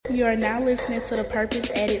You are now listening to the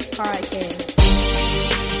Purpose Edits podcast.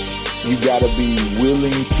 You got to be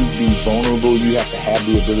willing to be vulnerable. You have to have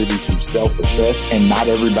the ability to self-assess, and not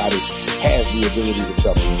everybody has the ability to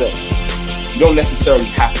self-assess. You don't necessarily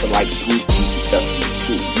have to like school to be successful in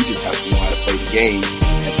school. You just have to know how to play the game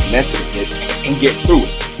and finesse it and get through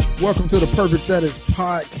it. Welcome to the Purpose Edits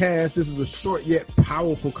podcast. This is a short yet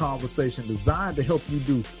powerful conversation designed to help you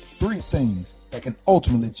do 3 things that can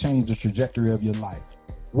ultimately change the trajectory of your life.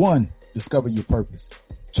 1, discover your purpose.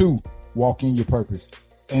 2, walk in your purpose.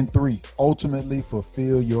 And 3, ultimately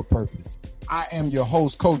fulfill your purpose. I am your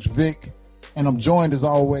host, Coach Vic, and I'm joined as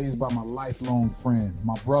always by my lifelong friend,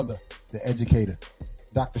 my brother, the educator,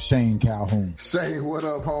 Dr. Shane Calhoun. Shane, what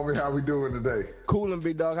up, homie? How we doing today? Coolin',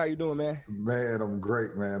 big dog. How you doing, man? Man, I'm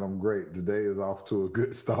great, man. I'm great. Today is off to a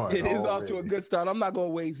good start. It is off to a good start. I'm not going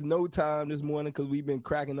to waste no time this morning because we've been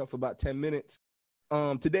cracking up for about 10 minutes.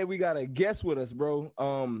 Today we got a guest with us, bro.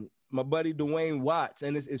 My buddy Dwayne Watts,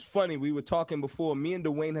 and it's funny. We were talking before. Me and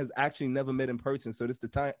Dwayne has actually never met in person, so this is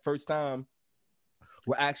the first time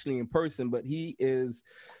we're actually in person. But he is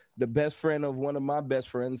the best friend of one of my best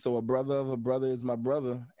friends, so a brother of a brother is my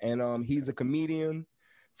brother, and he's a comedian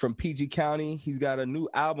from PG County. He's got a new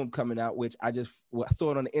album coming out, which I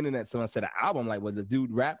saw it on the internet. So I said, an album, like, was the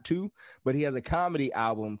dude rap too? But he has a comedy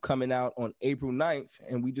album coming out on April 9th.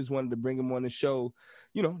 And we just wanted to bring him on the show,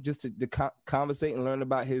 you know, just to conversate and learn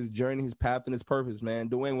about his journey, his path, and his purpose, man.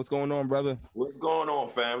 Dwayne, what's going on, brother? What's going on,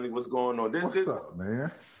 family? What's going on? What's up,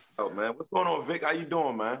 man? Oh, man. What's going on, Vic? How you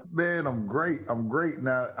doing, man? Man, I'm great. I'm great.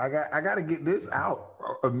 Now, I got to get this out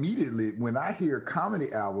immediately. When I hear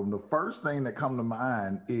comedy album, the first thing that come to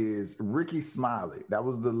mind is Ricky Smiley. That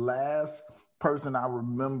was the last person I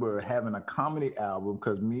remember having a comedy album,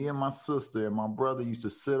 because me and my sister and my brother used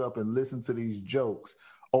to sit up and listen to these jokes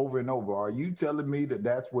over and over. Are you telling me that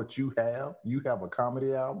that's what you have? You have a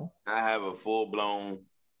comedy album? I have a full-blown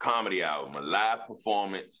comedy album, a live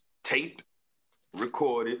performance, taped,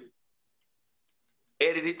 recorded,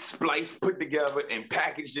 edited, spliced, put together, and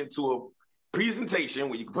packaged into a presentation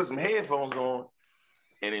where you can put some headphones on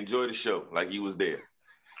and enjoy the show like you was there.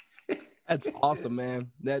 That's awesome,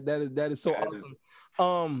 man. That is so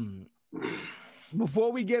awesome.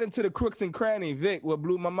 Before we get into the crooks and cranny, Vic, what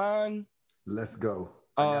blew my mind? Let's go.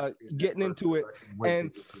 Getting into it,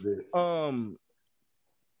 and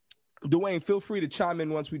Dwayne, feel free to chime in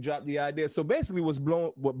once we drop the idea. So basically,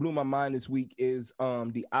 what blew my mind this week is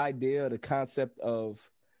the idea, the concept of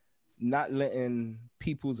not letting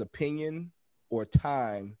people's opinion or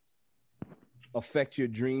time affect your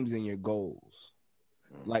dreams and your goals.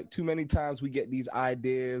 Like, too many times we get these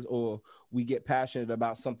ideas, or we get passionate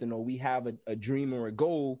about something, or we have a dream or a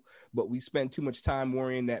goal, but we spend too much time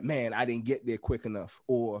worrying that, man, I didn't get there quick enough,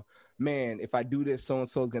 or man, if I do this,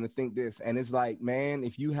 so-and-so is going to think this. And it's like, man,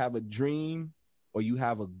 if you have a dream or you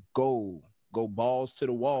have a goal, go balls to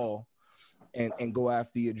the wall and go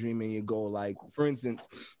after your dream and your goal. Like, for instance,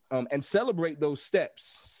 and celebrate those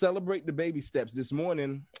steps, celebrate the baby steps. This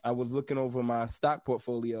morning, I was looking over my stock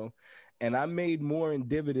portfolio, and I made more in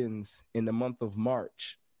dividends in the month of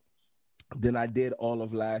March than I did all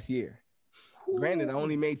of last year. Ooh. Granted, I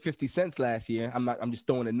only made 50 cents last year. I'm just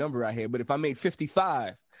throwing a number out here, but if I made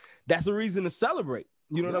 55, that's a reason to celebrate.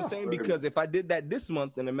 You know what I'm saying? Because if I did that this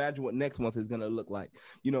month, then imagine what next month is going to look like.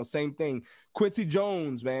 You know, same thing. Quincy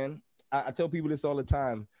Jones, man. I tell people this all the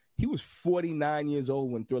time. He was 49 years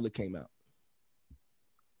old when Thriller came out.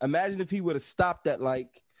 Imagine if he would have stopped at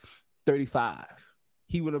like 35.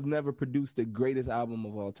 He would have never produced the greatest album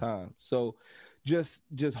of all time. So just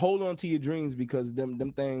hold on to your dreams, because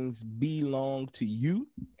them things belong to you.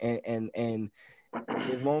 And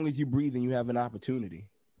as long as you breathe and you have an opportunity.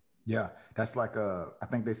 Yeah, that's like I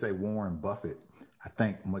think they say Warren Buffett. I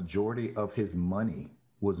think majority of his money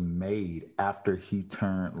was made after he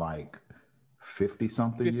turned like 50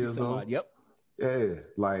 something years old. Yep. Yeah,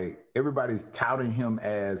 like everybody's touting him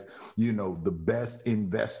as, you know, the best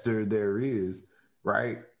investor there is,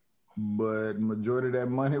 right? But majority of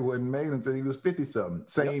that money wasn't made until he was 50 something.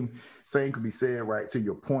 Same could be said, right, to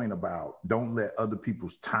your point about don't let other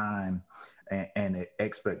people's time and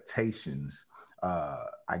expectations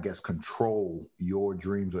I guess control your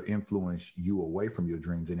dreams or influence you away from your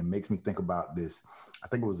dreams. And it makes me think about this. I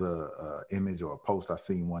think it was a image or a post I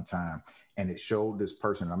seen one time, and it showed this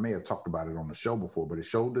person. I may have talked about it on the show before, but it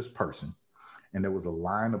showed this person, and there was a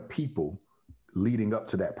line of people leading up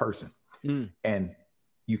to that person. And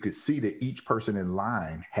you could see that each person in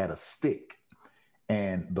line had a stick,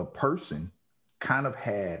 and the person kind of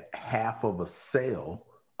had half of a cell,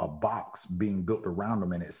 a box being built around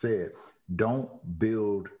them. And it said, don't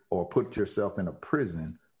build or put yourself in a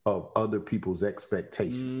prison of other people's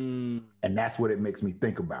expectations. And that's what it makes me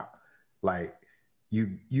think about. Like,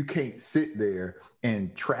 you can't sit there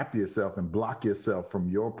and trap yourself and block yourself from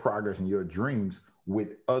your progress and your dreams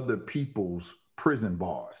with other people's prison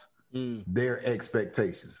bars, their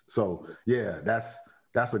expectations. So yeah, that's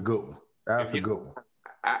a good one. That's a good one.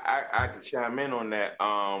 I can chime in on that.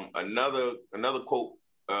 Another quote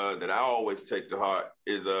that I always take to heart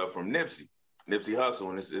is from Nipsey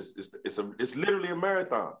Hussle, and it's literally a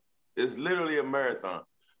marathon. It's literally a marathon.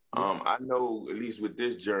 I know, at least with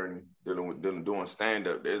this journey, doing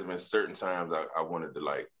stand-up, there's been certain times I wanted to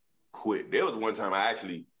like quit. There was one time I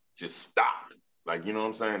actually just stopped. Like, you know what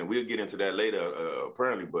I'm saying? And we'll get into that later,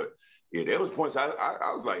 apparently. But yeah, there was points I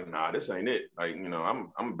was like, nah, this ain't it. Like, you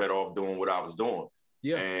know, I'm better off doing what I was doing.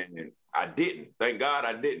 Yeah. And I didn't. Thank God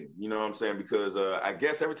I didn't. You know what I'm saying? Because I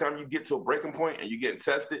guess every time you get to a breaking point and you're getting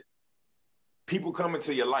tested, people come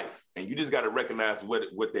into your life, and you just got to recognize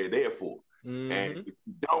what they're there for. Mm-hmm. And if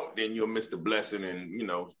you don't, then you'll miss the blessing and, you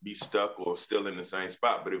know, be stuck or still in the same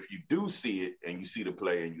spot. But if you do see it and you see the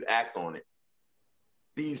play and you act on it,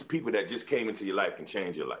 these people that just came into your life can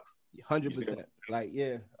change your life. 100%. Like,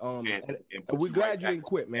 yeah. And we're glad you didn't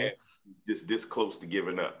quit, man. Just this close to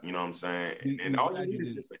giving up, you know what I'm saying? And all you need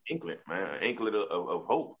is just an inkling, man, an inkling of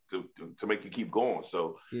hope to make you keep going.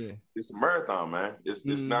 So yeah, it's a marathon, man. It's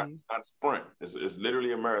not a sprint. It's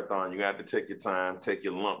literally a marathon. You got to take your time, take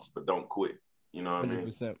your lumps, but don't quit. You know what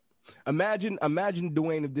 100%. I mean? Imagine,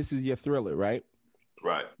 Dwayne, if this is your Thriller, right?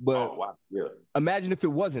 Right. But yeah. Imagine if it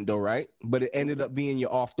wasn't, though, right? But it ended up being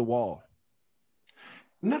your Off the Wall.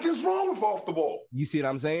 Nothing's wrong with Off the Wall. You see what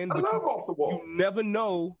I'm saying? I love Off the Wall. You never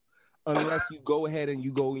know unless you go ahead and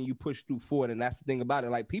you push through forward. And that's the thing about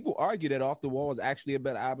it. Like, people argue that Off the Wall is actually a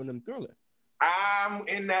better album than Thriller. I'm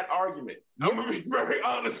in that argument. Yeah. I'm going to be very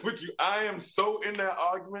honest with you. I am so in that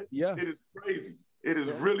argument. Yeah. It is crazy. It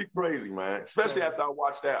is really crazy, man. Especially after I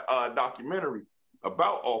watched that documentary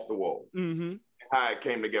about Off the Wall. Mm-hmm. How it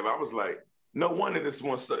came together. I was like, no wonder this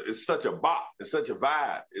one is such a bop. It's such a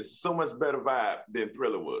vibe. It's so much better vibe than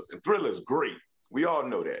Thriller was. And Thriller's great. We all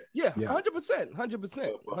know that. Yeah, 100%.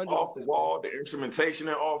 100%. Off the Wall, the instrumentation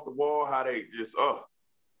and Off the Wall, how they just,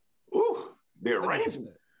 the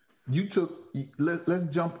arrangement. You took, let's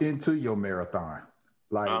jump into your marathon.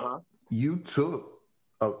 Like, you're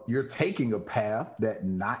taking a path that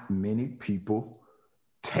not many people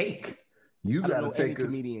take. You got to take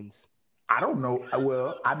comedians. I don't know.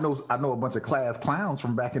 Well, I know a bunch of class clowns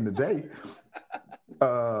from back in the day,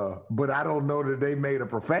 but I don't know that they made a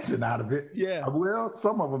profession out of it. Yeah. Well,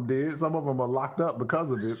 some of them did. Some of them are locked up because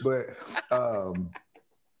of it. But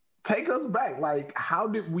take us back. Like, how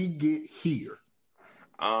did we get here?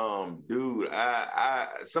 Dude, I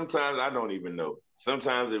sometimes I don't even know.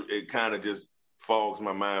 Sometimes it kind of just fogs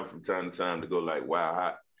my mind from time to time to go like,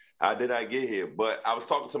 wow, how did I get here? But I was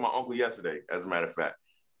talking to my uncle yesterday, as a matter of fact.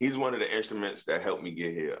 He's one of the instruments that helped me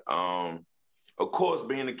get here. Of course,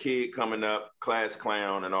 being a kid coming up, class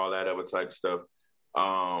clown and all that other type of stuff,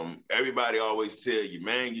 everybody always tell you,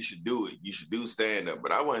 man, you should do it. You should do stand-up.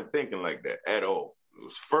 But I wasn't thinking like that at all. It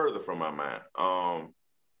was further from my mind.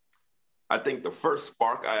 I think the first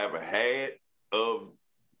spark I ever had of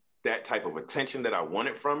that type of attention that I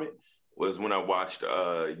wanted from it was when I watched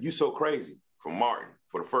You So Crazy from Martin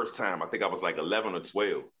for the first time. I think I was like 11 or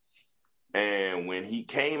 12. And when he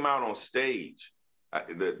came out on stage,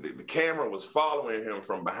 the camera was following him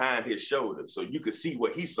from behind his shoulder, so you could see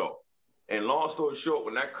what he saw. And long story short,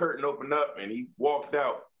 when that curtain opened up and he walked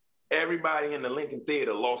out, everybody in the Lincoln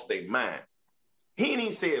Theater lost their mind. He ain't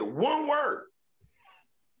even said one word.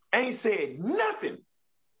 Ain't said nothing.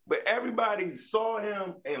 But everybody saw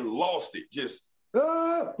him and lost it. Just,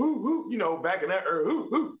 you know, back in that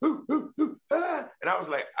and I was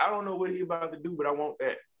like, I don't know what he about to do, but I want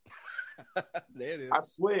that. There it is. I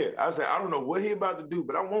swear. I said, I don't know what he about to do,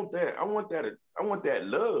 but I want that. I want that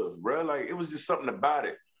love, bro. Like, it was just something about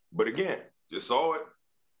it. But again, just saw it,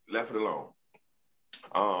 left it alone.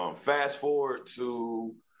 Fast forward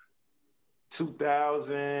to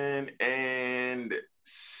 2007.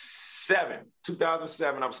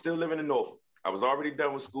 2007, I was still living in Norfolk. I was already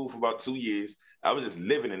done with school for about 2 years. I was just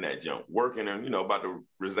living in that junk, working and, you know, about to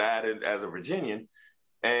reside as a Virginian.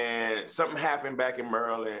 And something happened back in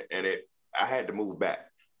Maryland, and I had to move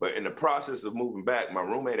back. But in the process of moving back, my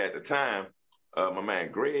roommate at the time, my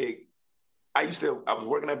man Greg, I was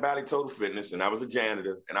working at Valley Total Fitness, and I was a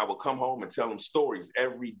janitor, and I would come home and tell him stories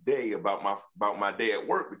every day about my day at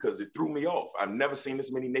work because it threw me off. I've never seen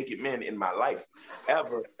this many naked men in my life,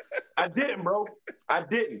 ever. I didn't, bro. I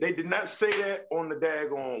didn't. They did not say that on the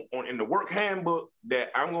in the work handbook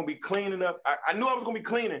that I'm gonna be cleaning up. I knew I was gonna be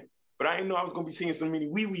cleaning, but I didn't know I was gonna be seeing so many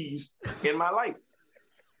wee-wees in my life.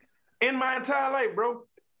 In my entire life, bro.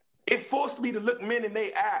 It forced me to look men in their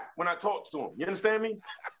eye when I talk to them. You understand me?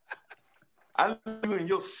 I look you in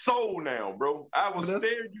your soul now, bro. I will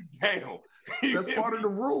stare you down. That's part of the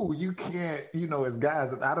rule. You can't, as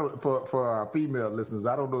guys, I don't, for our female listeners,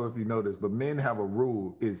 I don't know if you know this, but men have a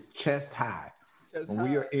rule. It's chest high.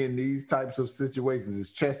 We are in these types of situations, it's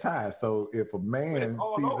chest high. So if a man sees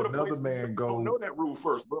another man go, don't know that rule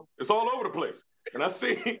first, bro. It's all over the place. And I was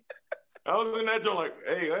in that joint like,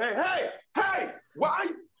 hey, why?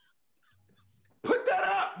 Put that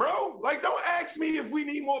up, bro. Like, don't ask me if we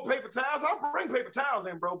need more paper towels. I'll bring paper towels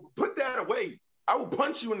in, bro. Put that away. I will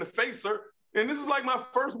punch you in the face, sir. And this is like my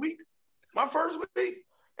first week.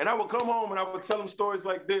 And I would come home and I would tell him stories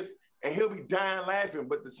like this. And he'll be dying laughing,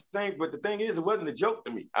 but the thing is, it wasn't a joke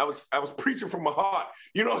to me. I was preaching from my heart.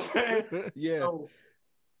 You know what I'm saying? Yeah.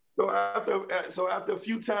 So after a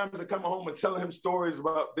few times of coming home and telling him stories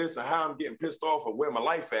about this and how I'm getting pissed off or where my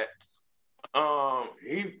life at,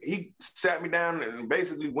 he sat me down and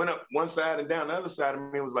basically went up one side and down the other side of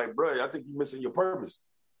me and was like, "Bro, I think you're missing your purpose."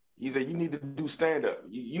 He said, "You need to do stand up.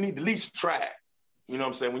 You need to at least try it. You know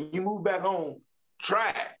what I'm saying? When you move back home, try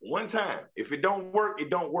it one time. If it don't work, it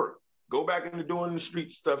don't work. Go back into doing the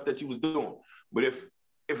street stuff that you was doing. But if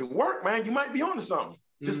it worked, man, you might be onto something.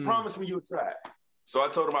 Just promise me you'll try it." So I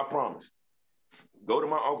told him I promise. Go to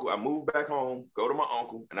my uncle. I moved back home, go to my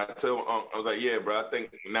uncle, and I tell my uncle, I was like, "Yeah, bro, I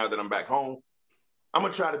think now that I'm back home, I'm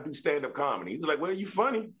going to try to do stand-up comedy." He was like, "Well, you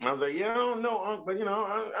funny." And I was like, "Yeah, I don't know, Uncle, but,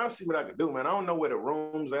 I'll see what I can do, man. I don't know where the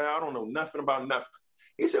rooms are. I don't know nothing about nothing."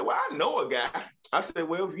 He said, "Well, I know a guy." I said,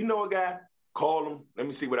 "Well, if you know a guy, call him. Let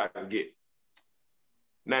me see what I can get."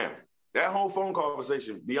 Now, that whole phone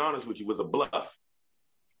conversation, be honest with you, was a bluff.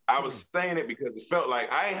 I was saying it because it felt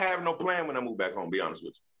like I ain't have no plan when I moved back home, be honest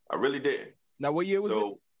with you. I really didn't. Now, what year was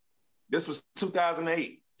it? This was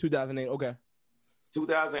 2008. 2008, okay.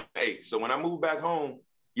 2008. So when I moved back home,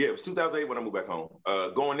 it was 2008 when I moved back home,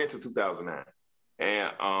 going into 2009.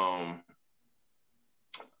 And,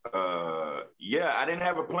 I didn't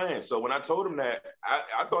have a plan. So when I told him that,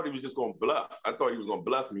 I thought he was just going to bluff. I thought he was going to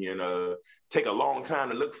bluff me and take a long time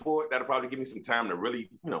to look for it. That'll probably give me some time to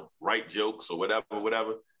really, write jokes or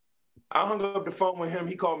whatever. I hung up the phone with him.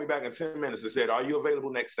 He called me back in 10 minutes and said, "Are you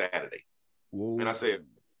available next Saturday?" Whoa. And I said,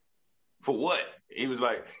 "For what?" He was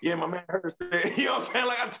like, "Yeah, my man heard that." You know what I'm saying?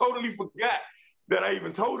 Like, I totally forgot that I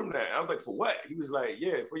even told him that. I was like, "For what?" He was like,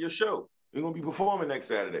 "Yeah, for your show. You're going to be performing next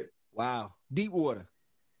Saturday." Wow. Deep water.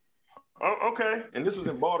 Oh, okay. And this was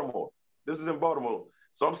in Baltimore.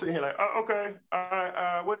 So I'm sitting here like, "Oh, okay. All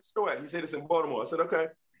right. What's the show at?" He said, "It's in Baltimore." I said, "Okay."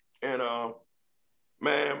 And,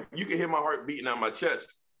 man, you can hear my heart beating out my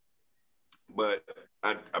chest. But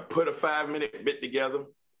I put a 5-minute bit together.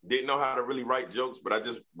 Didn't know how to really write jokes, but I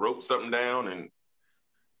just wrote something down and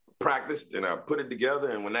practiced, and I put it together.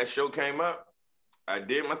 And when that show came up, I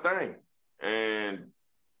did my thing. And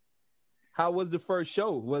how was the first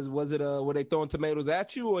show? Was it were they throwing tomatoes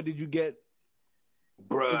at you, or did you get?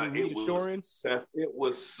 Bruh, it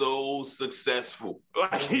was so successful.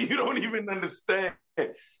 Like, you don't even understand.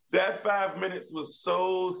 That 5 minutes was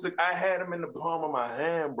so sick. I had them in the palm of my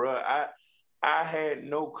hand, bruh. I had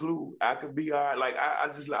no clue I could be all right. Like, I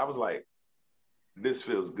was like, this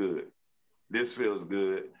feels good. This feels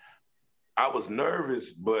good. I was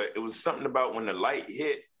nervous, but it was something about when the light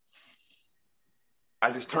hit,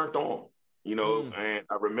 I just turned on, and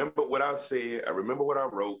I remember what I said. I remember what I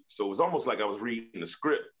wrote. So it was almost like I was reading the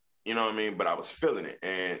script, you know what I mean? But I was feeling it.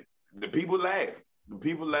 And the people laughed.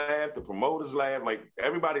 The promoters laughed, like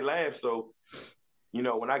everybody laughed. So,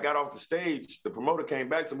 when I got off the stage, the promoter came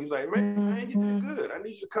back to me. He was like, "Man, you did good. I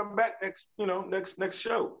need you to come back next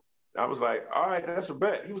show." I was like, "All right, that's a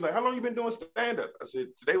bet." He was like, "How long you been doing stand-up?" I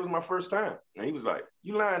said, "Today was my first time." And he was like,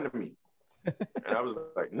 "You lying to me?" And I was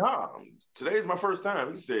like, "Nah, today's my first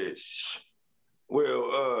time." He said, "Shh.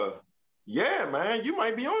 Well, yeah, man, you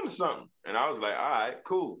might be on to something." And I was like, "All right,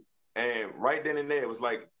 cool." And right then and there, it was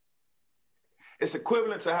like, it's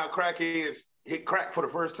equivalent to how crackheads hit crack for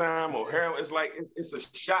the first time or heroin. It's like, it's a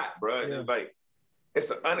shot, bro. Yeah. It's like, it's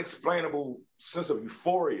an unexplainable sense of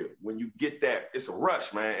euphoria when you get that. It's a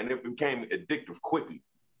rush, man. And it became addictive quickly.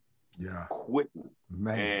 Yeah. Quickly.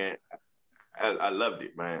 Man. And I loved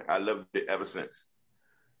it, man. I loved it ever since.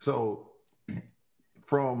 So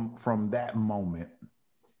from that moment,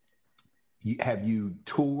 have you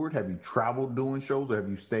toured? Have you traveled doing shows, or have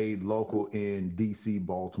you stayed local in DC,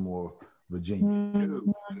 Baltimore, Virginia?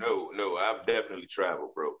 No, I've definitely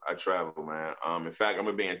traveled, bro. I travel, man. In fact, I'm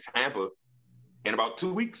gonna be in Tampa in about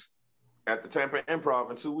 2 weeks at the Tampa Improv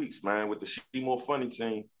in 2 weeks, man, with the She More Funny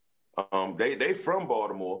team. They from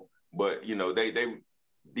Baltimore, but you know,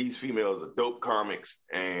 these females are dope comics,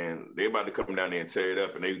 and they about to come down there and tear it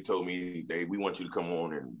up. And they told me we want you to come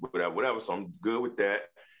on and whatever. So I'm good with that.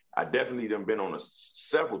 I definitely done been on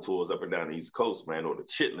several tours up and down the East Coast, man, or the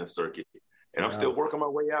Chitlin circuit, and I'm still working my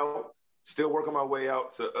way out.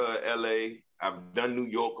 To LA. I've done New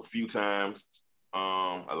York a few times, a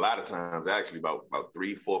lot of times actually, about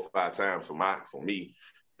 3, 4, 5 times for me.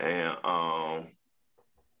 And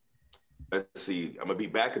let's see, I'm gonna be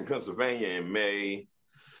back in Pennsylvania in May,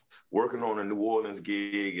 working on a New Orleans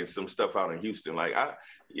gig and some stuff out in Houston.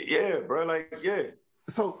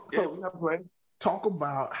 So talk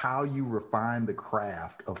about how you refine the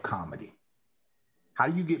craft of comedy. How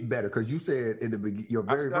do you get better? Because you said in the beginning, your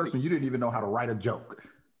very first one, you didn't even know how to write a joke.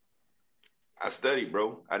 I studied,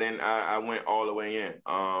 bro. I went all the way in.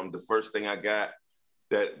 The first thing I got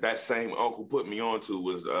that same uncle put me onto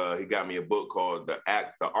was he got me a book called The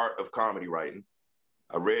Art of Comedy Writing.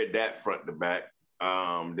 I read that front to back.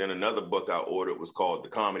 Then another book I ordered was called The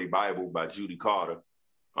Comedy Bible by Judy Carter.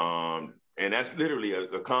 And that's literally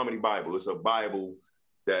a comedy Bible. It's a Bible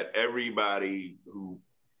that everybody who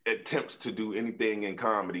attempts to do anything in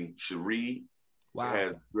comedy should read. Wow. It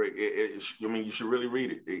has great, you should really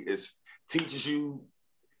read it. It teaches you,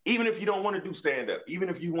 even if you don't want to do stand-up, even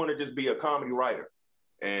if you want to just be a comedy writer,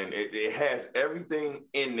 and it has everything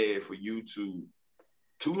in there for you to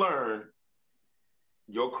learn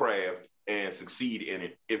your craft and succeed in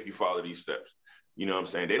it if you follow these steps. You know what I'm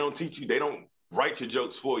saying? They don't write your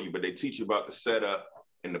jokes for you, but they teach you about the setup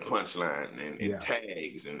and the punchline and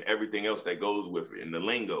tags and everything else that goes with it, and the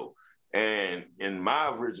lingo. And in my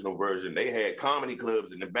original version, they had comedy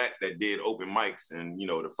clubs in the back that did open mics and, you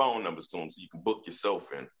know, the phone numbers to them so you can book yourself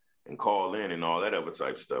and call in and all that other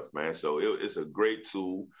type of stuff, man. So it's a great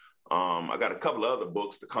tool. I got a couple of other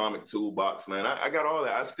books, the Comic Toolbox, man. I got all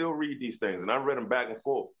that. I still read these things, and I read them back and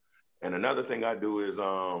forth. And another thing I do is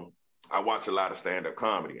I watch a lot of stand-up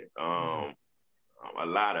comedy, a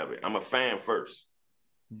lot of it. I'm a fan first.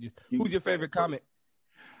 Who's your favorite comic?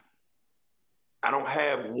 I don't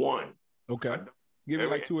have one. Okay. Give me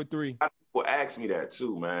like 2 or 3. People ask me that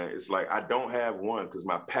too, man. It's like I don't have one because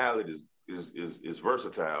my palette is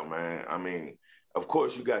versatile, man. I mean, of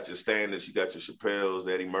course you got your standards, you got your Chappelle's,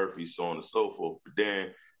 Eddie Murphy, so on and so forth. But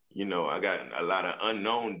then, you know, I got a lot of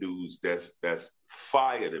unknown dudes that's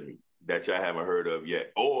fire to me that y'all haven't heard of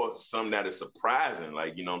yet, or some that is surprising,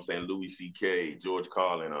 like, you know what I'm saying, Louis C.K., George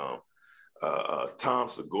Carlin, Tom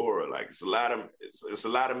Segura. Like it's a lot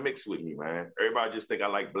of mix with me, man. Everybody just think I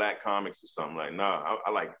like black comics or something. Like, nah, I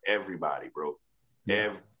like everybody, bro.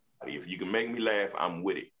 Yeah. Everybody. If you can make me laugh, I'm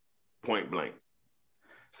with it. Point blank.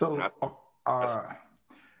 So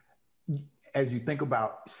as you think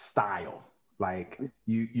about style, like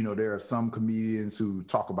you know, there are some comedians who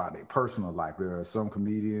talk about their personal life. There are some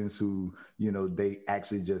comedians who, you know, they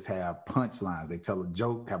actually just have punchlines. They tell a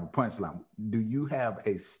joke, have a punchline. Do you have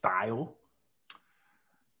a style?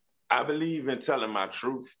 I believe in telling my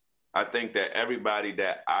truth. I think that everybody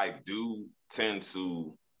that I do tend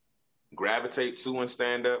to gravitate to in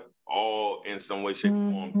stand-up, all in some way, shape,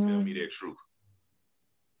 or form, tell me their truth.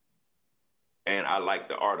 And I like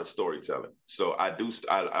the art of storytelling. So I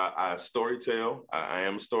storytell. I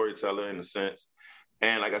am a storyteller in a sense.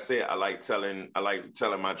 And like I said, I like telling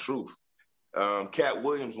my truth. Cat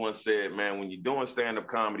Williams once said, man, when you're doing stand-up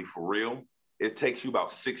comedy for real, it takes you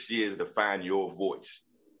about 6 years to find your voice.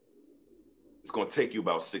 It's going to take you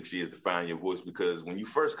about 6 years to find your voice, because when you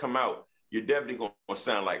first come out, you're definitely going to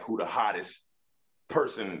sound like who the hottest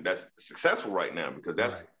person that's successful right now, because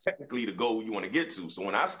that's technically the goal you want to get to. So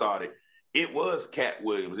when I started, it was Cat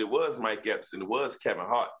Williams, it was Mike Epps, and it was Kevin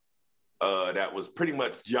Hart that was pretty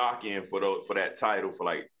much jockeying for that title for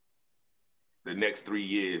like the next 3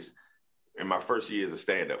 years. In my first year as a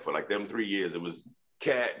stand-up, for like them 3 years, it was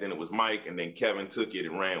Cat, then it was Mike, and then Kevin took it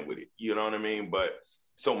and ran with it. You know what I mean? But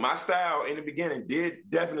so my style in the beginning did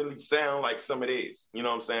definitely sound like some of theirs, you know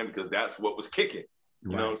what I'm saying? Because that's what was kicking,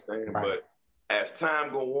 you know what I'm saying? Right. But as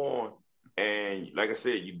time go on, and like I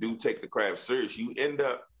said, you do take the craft serious, you end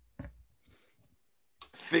up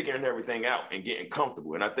figuring everything out and getting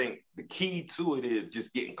comfortable. And I think the key to it is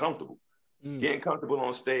just getting comfortable. Getting comfortable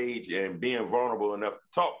on stage and being vulnerable enough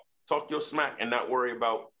to talk your smack and not worry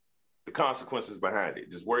about the consequences behind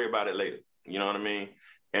it. Just worry about it later. You know what I mean?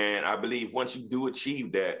 And I believe once you do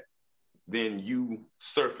achieve that, then you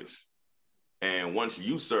surface. And once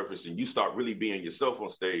you surface and you start really being yourself on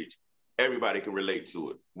stage, everybody can relate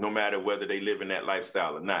to it. No matter whether they live in that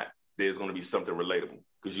lifestyle or not, there's going to be something relatable,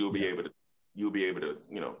 because you'll be able to,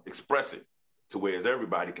 you know, express it to where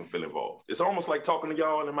everybody can feel involved. It's almost like talking to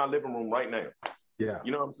y'all in my living room right now. Yeah.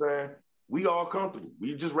 You know what I'm saying? we all comfortable.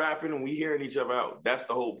 We just rapping and we hearing each other out. That's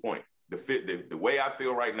the whole point. The way I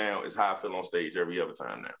feel right now is how I feel on stage every other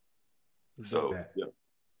time now. So, yeah.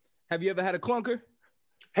 Have you ever had a clunker?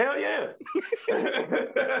 Hell yeah.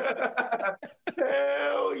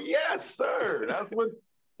 Hell yes, sir. That's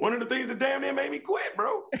one of the things that damn near made me quit,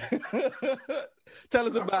 bro. Tell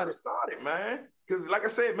us about it. Started, man. Because like I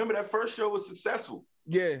said, remember that first show was successful.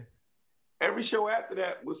 Yeah. Every show after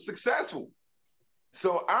that was successful.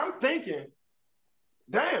 So I'm thinking,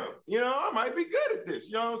 damn, I might be good at this.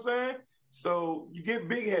 You know what I'm saying? So you get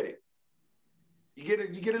big-headed. You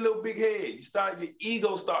get a little big head. Your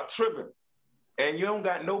ego start tripping. And you don't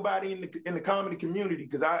got nobody in the comedy community.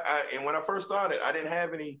 Because and when I first started, I didn't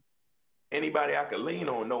have anybody I could lean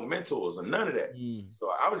on, no mentors or none of that. So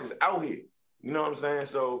I was just out here. You know what I'm saying?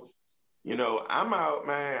 So, I'm out,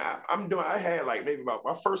 man. I had like maybe about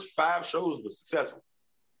my first 5 shows was successful.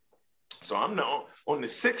 So I'm now on the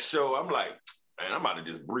 6th show, I'm like, man, I'm about to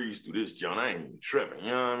just breeze through this joint. I ain't even tripping.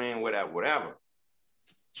 You know what I mean? Whatever.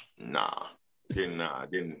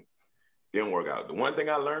 Didn't work out. The one thing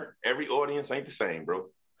I learned, every audience ain't the same, bro.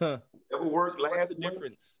 Huh. Whatever worked last month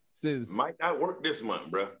might not work this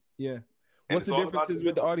month, bro. Yeah. What's the differences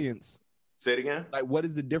with the audience? Say it again? Like, what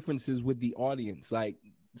is the differences with the audience? Like,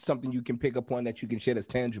 something you can pick up on that you can share that's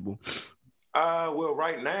tangible? Well,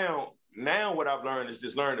 right now what I've learned is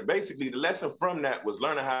just basically the lesson from that was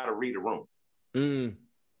learning how to read a room.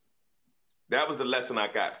 That was the lesson I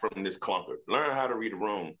got from this clunker. Learn how to read a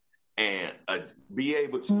room and be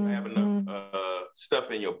able to have enough stuff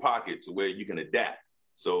in your pocket to where you can adapt.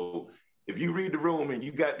 So if you read the room and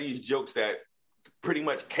you got these jokes that pretty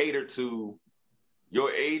much cater to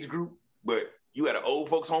your age group, but you at an old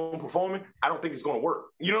folks home performing, I don't think it's going to work.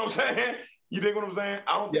 You know what I'm saying? You think what I'm saying?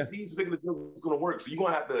 I don't think these particular jokes are going to work. So you're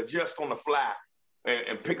going to have to adjust on the fly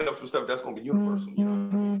and pick up some stuff that's going to be universal. You know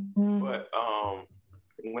what I mean? But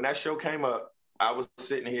when that show came up, I was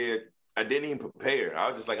sitting here. I didn't even prepare. I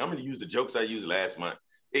was just like, I'm going to use the jokes I used last month.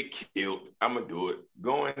 It killed. I'm going to do it.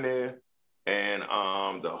 Go in there. And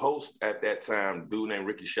the host at that time, dude named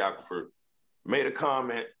Ricky Shackelford, made a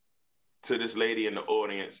comment to this lady in the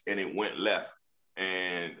audience, and it went left.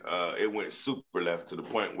 And it went super left to the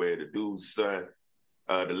point where the dude's son,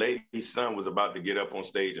 the lady's son was about to get up on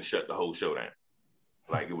stage and shut the whole show down.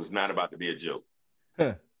 Like it was not about to be a joke.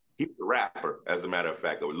 Huh. He was a rapper, as a matter of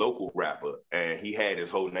fact, a local rapper, and he had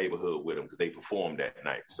his whole neighborhood with him because they performed that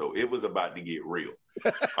night. So it was about to get real.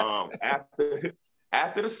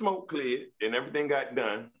 After the smoke cleared and everything got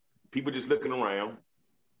done, people just looking around.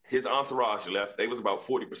 His entourage left. They was about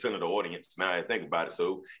 40% of the audience. Now I think about it.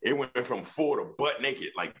 So it went from 4 to butt naked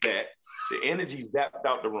like that. The energy zapped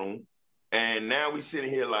out the room. And now we sitting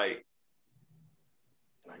here like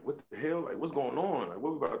what the hell? Like, what's going on? Like,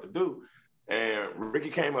 what we about to do? And Ricky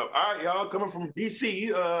came up. All right, y'all coming from DC,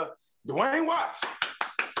 Dwayne Watts.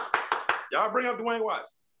 Y'all bring up Dwayne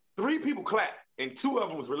Watts. 3 people clapped, and 2 of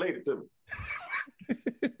them was related to me.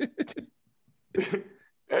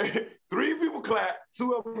 3 people clapped,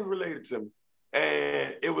 2 of them were related to me.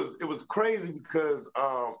 And it was crazy because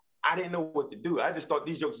I didn't know what to do. I just thought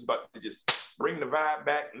these jokes was about to just bring the vibe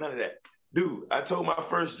back. None of that. Dude, I told my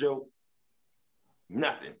first joke,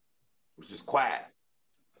 nothing. It was just quiet.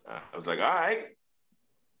 I was like, all right.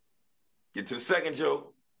 Get to the second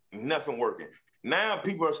joke, nothing working. Now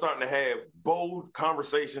people are starting to have bold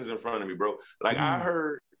conversations in front of me, bro. Like I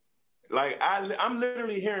heard, I'm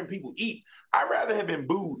literally hearing people eat. I'd rather have been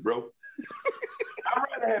booed, bro. I'd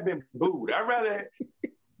rather have been booed. I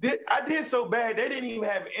did so bad, they didn't even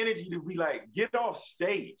have energy to be like, get off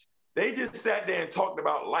stage. They just sat there and talked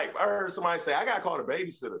about life. I heard somebody say, I got to call the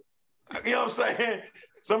babysitter. You know what I'm saying?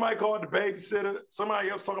 Somebody called the babysitter. Somebody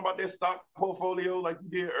else talking about their stock portfolio like you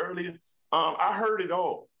did earlier. I heard it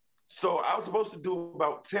all. So I was supposed to do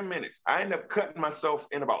about 10 minutes. I ended up cutting myself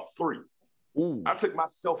in about 3. Ooh. I took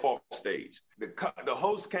myself off stage. The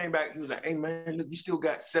host came back. He was like, hey, man, look, you still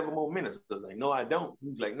got 7 more minutes. I was like, no, I don't. He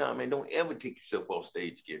was like, nah, man, don't ever take yourself off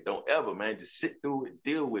stage again. Don't ever, man. Just sit through it,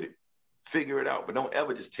 deal with it, figure it out. But don't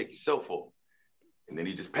ever just take yourself off. And then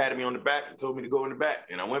he just patted me on the back and told me to go in the back.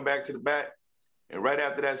 And I went back to the back. And right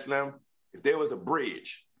after that, Slim, if there was a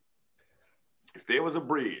bridge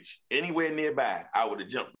anywhere nearby, I would have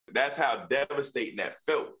jumped. That's how devastating that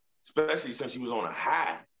felt, especially since you was on a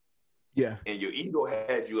high. Yeah. And your ego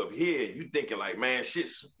had you up here. You thinking like, man,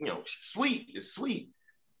 shit's, sweet. It's sweet.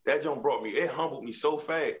 That jump it humbled me so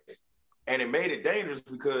fast. And it made it dangerous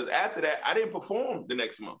because after that, I didn't perform the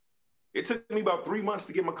next month. It took me about 3 months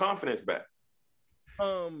to get my confidence back.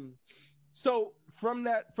 So from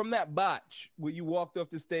that botch where you walked off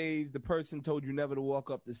the stage, the person told you never to walk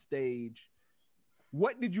up the stage.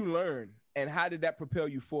 What did you learn And how did that propel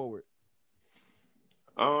you forward?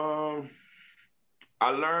 I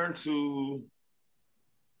learned to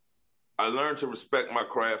respect my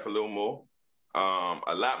craft a little more,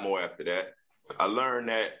 a lot more after that. I learned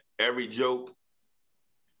that every joke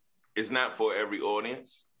is not for every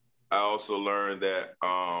audience. I also learned that,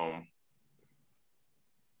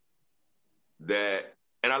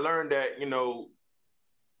 and I learned that, you know,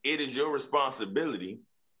 it is your responsibility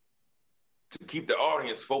to keep the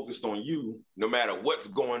audience focused on you, no matter what's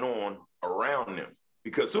going on around them.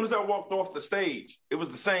 Because as soon as I walked off the stage, it was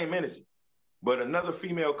the same energy. But a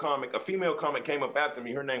female comic came up after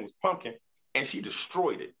me. Her name was Pumpkin, and she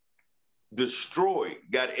destroyed it.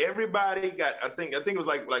 Got everybody, I think it was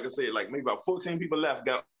like I said, like maybe about 14 people left,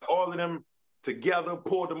 got all of them together,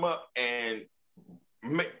 pulled them up, and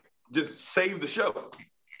just saved the show.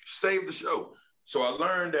 So I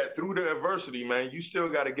learned that through the adversity, man, you still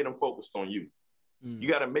got to get them focused on you. You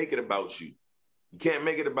got to make it about you. You can't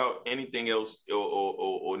make it about anything else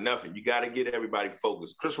or nothing. You got to get everybody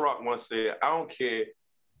focused. Chris Rock once said, I don't care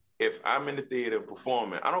if I'm in the theater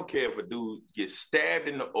performing. I don't care if a dude gets stabbed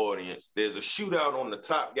in the audience. There's a shootout on the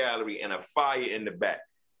top gallery and a fire in the back.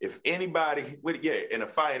 If anybody, and a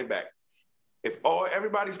fire in the back. If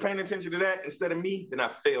everybody's paying attention to that instead of me, then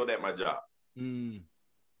I failed at my job.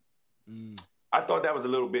 I thought that was a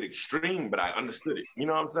little bit extreme, but I understood it. You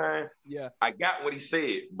know what I'm saying? Yeah. I got what he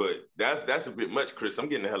said, but that's a bit much, Chris. I'm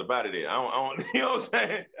getting the hell up out of there. I don't you know what I'm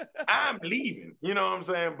saying? I'm leaving. You know what I'm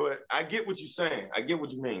saying? But I get what you're saying. I get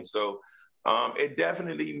what you mean. So it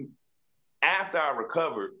definitely, after I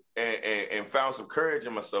recovered and found some courage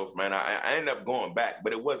in myself, man, I ended up going back,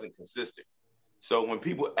 but it wasn't consistent. So when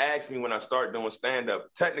people ask me when I started doing stand-up,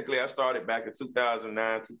 technically I started back in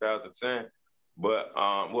 2009, 2010. But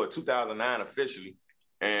 2009 officially,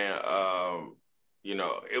 and you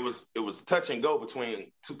know, it was touch and go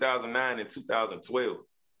between 2009 and 2012,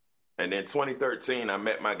 and then 2013 I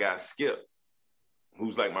met my guy Skip,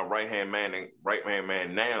 who's like my right hand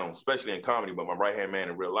man now, especially in comedy, but my right hand man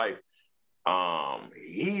in real life.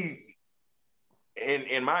 He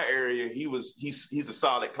in my area, he's a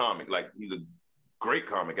solid comic, like he's a great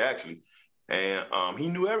comic actually. And he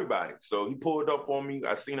knew everybody. So he pulled up on me.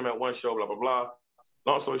 I seen him at one show, blah, blah, blah.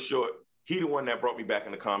 Long story short, he the one that brought me back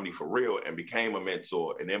into comedy for real and became a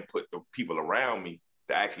mentor and then put the people around me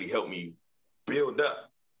to actually help me build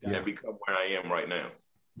up and become where I am right now.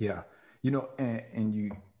 Yeah. You know,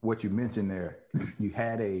 and what you mentioned there, you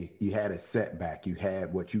had a setback. You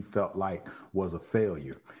had what you felt like was a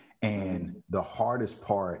failure. And the hardest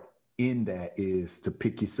part in that is to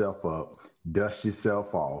pick yourself up, dust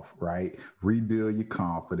yourself off, right? Rebuild your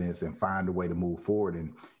confidence and find a way to move forward.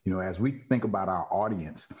 And, you know, as we think about our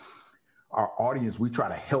audience, we try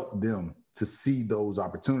to help them to see those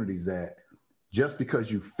opportunities that just because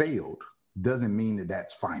you failed doesn't mean that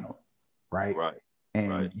that's final, right? Right.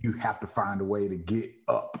 And you have to find a way to get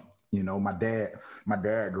up. You know, my dad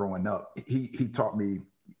growing up, he taught me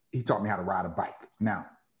how to ride a bike. Now,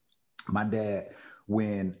 my dad,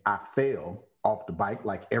 when I fell off the bike,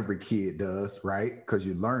 like every kid does, right? Because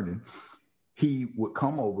you're learning, he would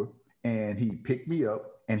come over and he'd pick me up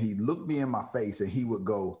and he'd look me in my face and he would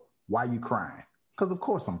go, "Why you crying?" Because of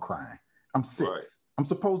course I'm crying. I'm 6. Right. I'm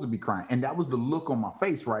supposed to be crying. And that was the look on my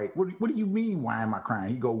face, right? What do you mean, why am I crying?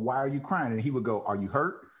 He'd go, "Why are you crying?" And he would go, "Are you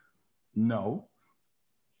hurt?" "No."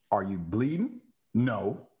 "Are you bleeding?"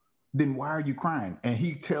 "No." "Then why are you crying?" And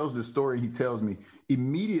he tells the story. He tells me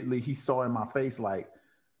immediately he saw in my face like,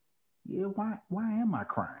 yeah, why am I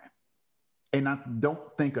crying? And I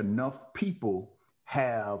don't think enough people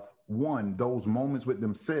have, one, those moments with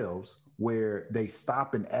themselves where they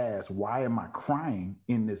stop and ask, why am I crying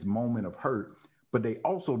in this moment of hurt? But they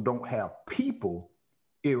also don't have people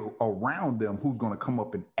around them who's going to come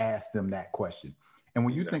up and ask them that question. And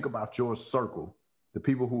when you think about your circle, the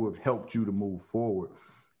people who have helped you to move forward,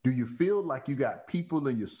 do you feel like you got people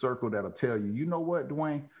in your circle that'll tell you, you know what,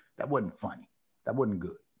 Dwayne, that wasn't funny. That wasn't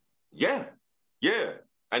good. Yeah.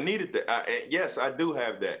 I needed that. Yes, I do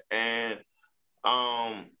have that. And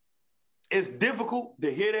it's difficult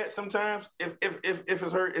to hear that sometimes. If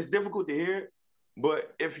it's hurt, it's difficult to hear it.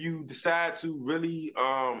 But if you decide to really,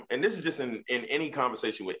 and this is just in any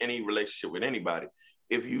conversation with any relationship with anybody,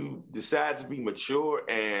 if you decide to be mature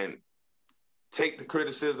and take the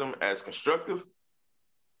criticism as constructive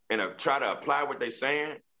and try to apply what they're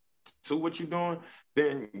saying to what you're doing,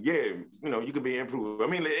 then you know, you can be improved. I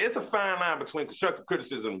mean, it's a fine line between constructive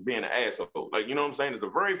criticism and being an asshole. Like, you know what I'm saying? There's a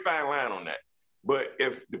very fine line on that. But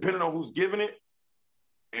if, depending on who's giving it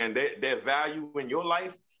and their value in your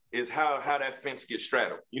life is how that fence gets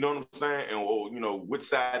straddled. You know what I'm saying? Or, you know, which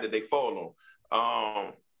side did they fall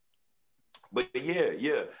on? But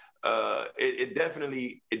yeah. It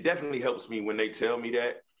definitely helps me when they tell me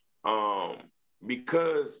that,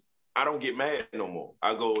 because I don't get mad no more.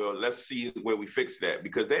 I go, well, let's see where we fix that,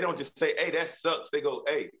 because they don't just say, hey, that sucks. They go,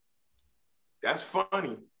 hey, that's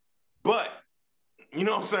funny, but you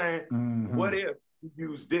know what I'm saying? Mm-hmm. What if you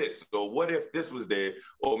use this, or what if this was there,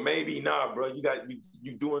 or maybe nah, bro, you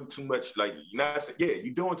doing too much. Like,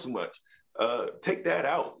 you're doing too much. Take that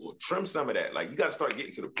out or trim some of that. Like, you got to start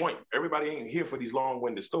getting to the point. Everybody ain't here for these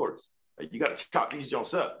long-winded stories. Like, you got to chop these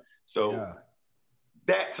joints up. So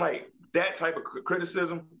that type of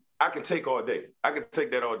criticism, I can take all day. I can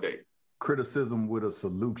take that all day. Criticism with a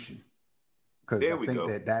solution. Because I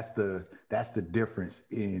think that's the difference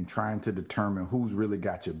in trying to determine who's really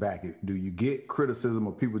got your back. Do you get criticism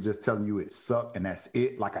of people just telling you it sucked and that's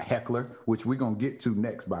it, like a heckler, which we're going to get to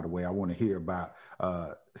next, by the way. I want to hear about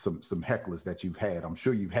some hecklers that you've had. I'm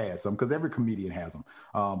sure you've had some, because every comedian has them.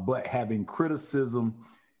 But having criticism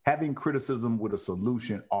with a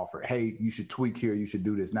solution offered. Hey, you should tweak here. You should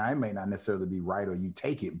do this. Now, it may not necessarily be right or you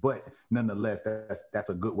take it, but nonetheless, that's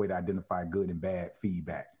a good way to identify good and bad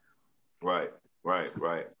feedback. Right.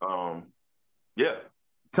 Yeah.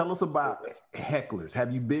 Tell us about hecklers.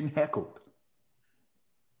 Have you been heckled?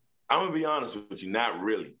 I'm going to be honest with you. Not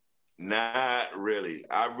really. I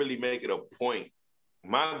really make it a point.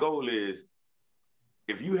 My goal is,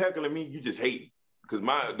 if you heckling me, you just hate. Because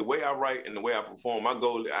the way I write and the way I perform, my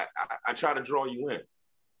goal, I try to draw you in.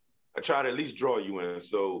 I try to at least draw you in.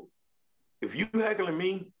 So if you heckling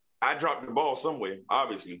me, I drop the ball somewhere,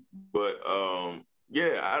 obviously. But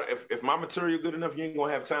if my material good enough, you ain't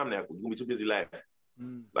gonna have time to heckle. You're gonna be too busy laughing.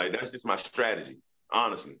 Like, that's just my strategy,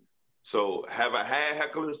 honestly. So have I had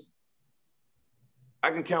hecklers? I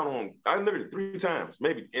can count on, I literally 3 times,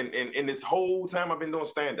 maybe in this whole time I've been doing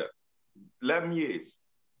stand-up, 11 years,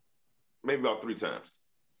 maybe about 3 times.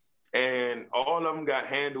 And all of them got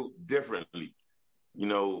handled differently. You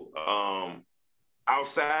know,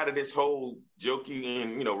 outside of this whole jokey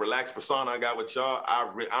and, relaxed persona I got with y'all,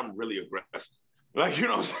 I'm really aggressive. Like, you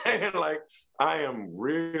know what I'm saying? Like, I am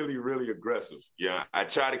really, really aggressive. Yeah, I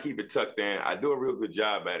try to keep it tucked in. I do a real good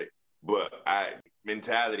job at it, but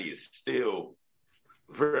mentality is still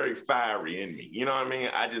very fiery in me. You know what I mean?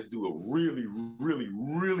 I just do a really, really,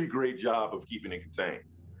 really great job of keeping it contained.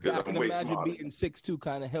 Yeah, I can imagine beating 6'2"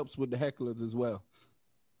 kind of helps with the hecklers as well.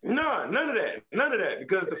 No, none of that.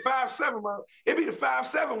 Because the 5'7", it be the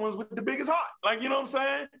 5'7" ones with the biggest heart. Like, you know what I'm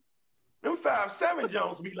saying? Them 5'7"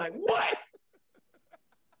 Jones be like, what?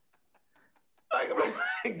 Like, you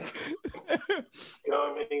know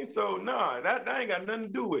what I mean? So that ain't got nothing to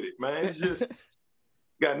do with it, man. It's just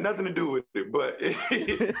got nothing to do with it. But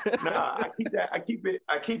I keep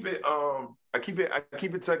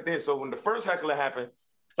it tucked in. So when the first heckler happened,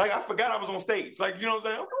 like, I forgot I was on stage. Like, you know what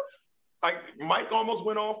I'm saying? Like, Mike almost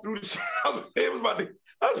went off through the show. I was about to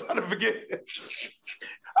forget. I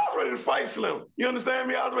was ready to fight Slim. You understand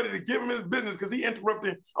me? I was ready to give him his business because he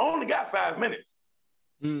interrupted. I only got 5 minutes.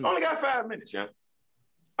 Only got 5 minutes, yeah.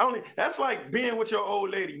 That's like being with your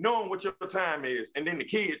old lady, knowing what your time is, and then the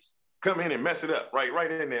kids come in and mess it up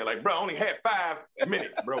right in there. Like, bro, I only had 5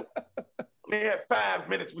 minutes, bro. Only had 5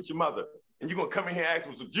 minutes with your mother, and you're gonna come in here and ask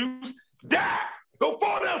for some juice? Die! Go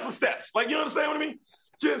fall down some steps. Like, you understand what I mean?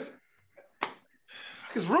 Just,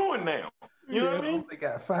 it's ruined now. You know what I mean? Only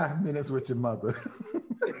got 5 minutes with your mother.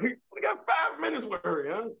 We got 5 minutes with her,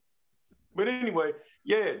 yeah. But anyway,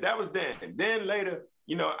 yeah, that was then. And then later,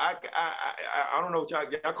 I don't know what y'all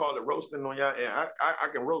call it, roasting on y'all, and I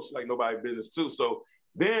can roast like nobody's business too. So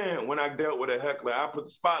then when I dealt with a heckler, I put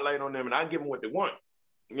the spotlight on them and I give them what they want.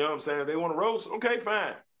 You know what I'm saying? If they want to roast, okay,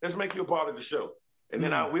 fine. Let's make you a part of the show. And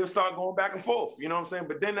then we'll start going back and forth. You know what I'm saying?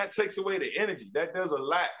 But then that takes away the energy. That does a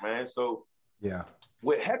lot, man. So yeah,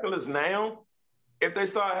 with hecklers now, if they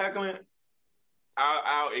start heckling,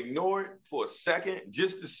 I'll ignore it for a second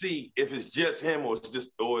just to see if it's just him or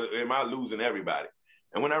am I losing everybody?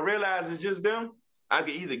 And when I realize it's just them, I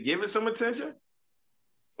can either give it some attention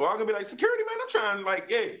or I can be like, security, man, I'm trying, like,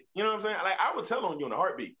 yeah, you know what I'm saying? Like, I would tell on you in a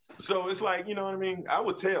heartbeat. So it's like, you know what I mean? I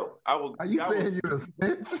would tell. Are you saying you're a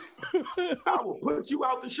snitch? I will put you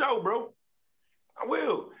out the show, bro. I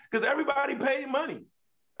will. Because everybody paid money.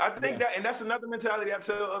 I think that, and that's another mentality I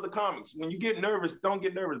tell other comics. When you get nervous, don't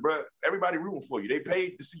get nervous, bro. Everybody rooting for you. They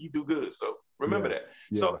paid to see you do good. So remember that.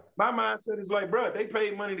 Yeah. So my mindset is like, bro, they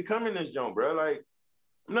paid money to come in this joint, bro. Like,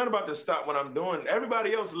 I'm not about to stop what I'm doing.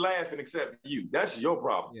 Everybody else is laughing except you. That's your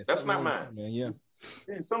problem. Yeah, that's not mine. You, man. Yeah.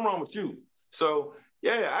 Something wrong with you. So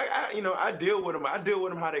yeah, I deal with them. I deal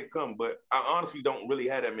with them how they come, but I honestly don't really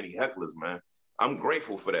have that many hecklers, man. I'm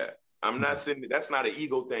grateful for that. I'm not saying that's not an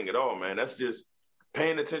ego thing at all, man. That's just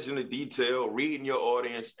paying attention to detail, reading your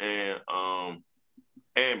audience, and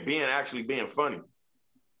being funny.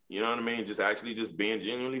 You know what I mean? Just being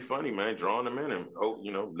genuinely funny, man. Drawing them in and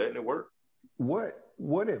letting it work.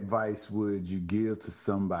 What advice would you give to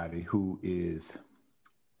somebody who is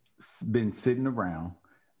been sitting around?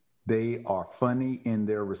 They are funny in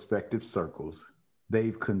their respective circles.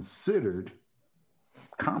 They've considered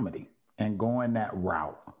comedy and going that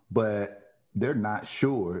route, but they're not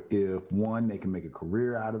sure if, one, they can make a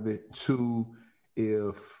career out of it, two,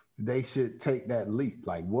 if they should take that leap.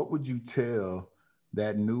 Like, what would you tell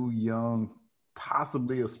that new, young,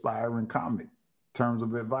 possibly aspiring comic in terms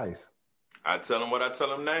of advice? I tell them what I tell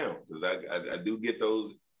them now, because I do get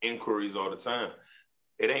those inquiries all the time.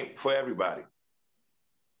 It ain't for everybody.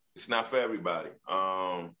 It's not for everybody.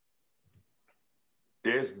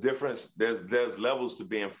 There's levels to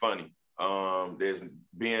being funny. There's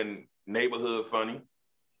being neighborhood funny.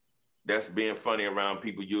 That's being funny around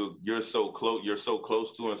people you're so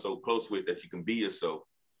close to and so close with that you can be yourself.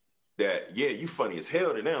 That, yeah, you funny as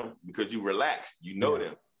hell to them because you relaxed. You know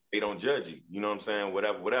them. They don't judge you. You know what I'm saying?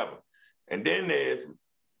 Whatever. And then there's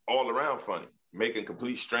all around funny, making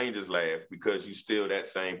complete strangers laugh because you still that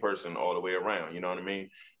same person all the way around. You know what I mean?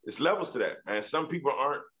 It's levels to that. And some people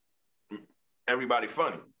aren't everybody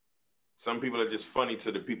funny. Some people are just funny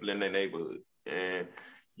to the people in their neighborhood. And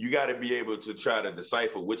you got to be able to try to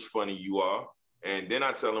decipher which funny you are. And then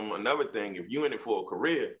I tell them another thing, if you're in it for a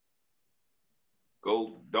career,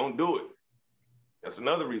 don't do it. That's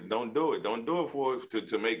another reason. Don't do it. Don't do it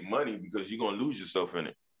to make money because you're going to lose yourself in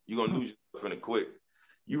it. You're going to lose yourself in it quick.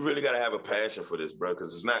 You really got to have a passion for this, bro,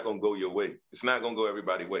 because it's not going to go your way. It's not going to go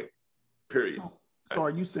everybody's way, period. So are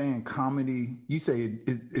you saying comedy, you say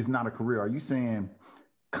it's not a career. Are you saying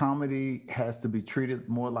comedy has to be treated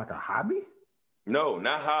more like a hobby? No,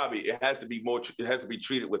 not hobby. It has to be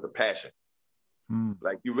treated with a passion.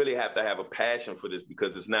 Like, you really have to have a passion for this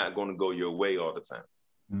because it's not going to go your way all the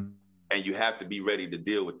time. And you have to be ready to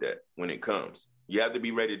deal with that when it comes. You have to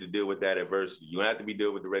be ready to deal with that adversity. You have to be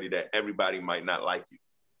ready that everybody might not like you.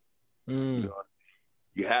 You know?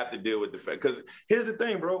 You have to deal with the fact, because here's the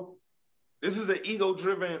thing, bro. This is an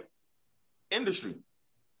ego-driven industry.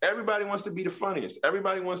 Everybody wants to be the funniest.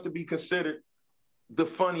 Everybody wants to be considered the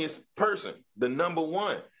funniest person, the number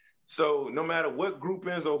one. So no matter what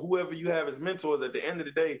groupings or whoever you have as mentors, at the end of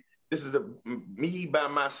the day, this is a me by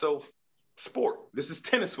myself sport. This is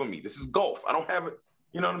tennis for me. This is golf. I don't have it.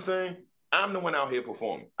 You know what I'm saying? I'm the one out here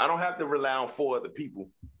performing. I don't have to rely on 4 other people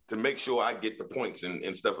to make sure I get the points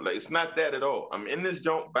and stuff like that. It's not that at all. I'm in this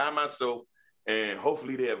joint by myself, and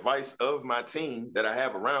hopefully the advice of my team that I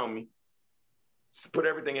have around me put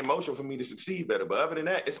everything in motion for me to succeed better. But other than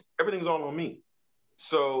that, everything's all on me.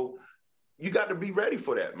 So you got to be ready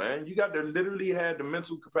for that, man. You got to literally have the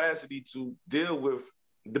mental capacity to deal with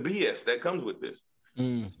the BS that comes with this.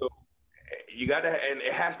 So you got to, and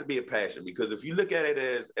it has to be a passion, because if you look at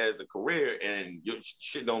it as a career and your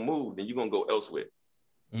shit don't move, then you're going to go elsewhere.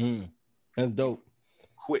 That's dope.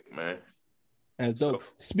 Quick, man. That's dope. So,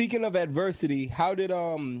 speaking of adversity, how did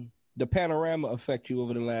the panorama affect you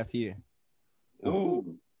over the last year?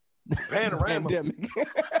 Ooh, panorama. Pandemic.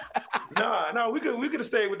 No, we could have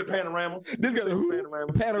stayed with the panorama. This guy,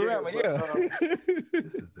 panorama, yeah.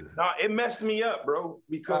 No, it messed me up, bro,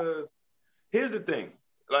 because here's the thing.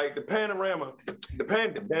 Like the panorama, the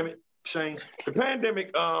pandemic, Shane, the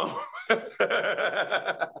pandemic,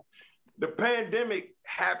 the pandemic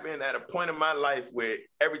happened at a point in my life where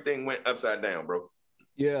everything went upside down, bro.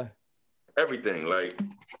 Yeah. Everything. Like,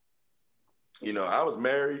 you know, I was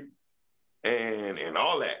married and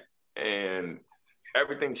all that. And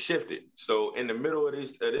everything shifted. So in the middle of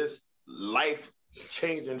this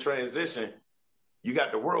life-changing transition, you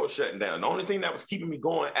got the world shutting down. The only thing that was keeping me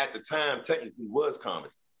going at the time technically was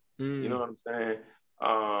comedy. You know what I'm saying?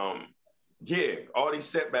 Yeah, all these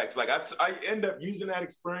setbacks. Like I end up using that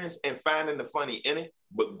experience and finding the funny in it.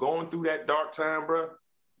 But going through that dark time, bro,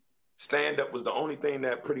 stand-up was the only thing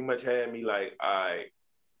that pretty much had me like, I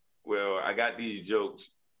got these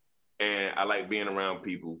jokes and I like being around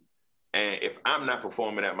people. And if I'm not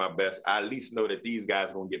performing at my best, I at least know that these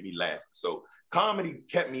guys are going to get me laughing. So comedy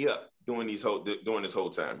kept me up during this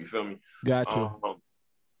whole time. You feel me? Gotcha.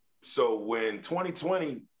 So when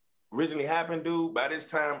 2020 originally happened, dude, by this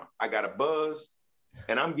time I got a buzz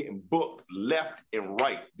and I'm getting booked left and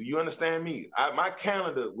right. Do you understand me? My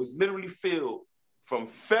calendar was literally filled from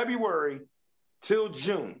February till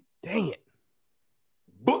June. Dang it.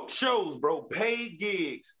 Booked shows, bro, paid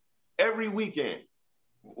gigs every weekend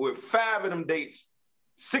with 5 of them dates,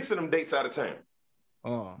 6 of them dates out of town.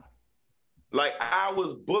 Oh. Like I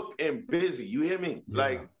was booked and busy. You hear me?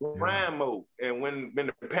 Like grind mode. And when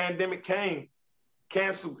the pandemic came,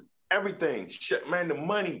 canceled everything. Shit, man, the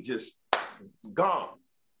money just gone.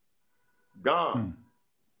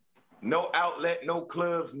 No outlet, no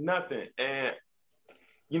clubs, nothing. And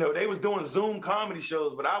you know, they was doing Zoom comedy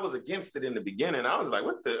shows, but I was against it in the beginning. I was like,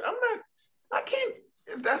 I can't,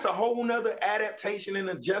 that's a whole nother adaptation and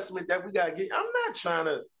adjustment that we gotta get. I'm not trying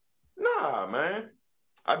to, nah, man.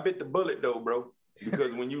 I bit the bullet though, bro.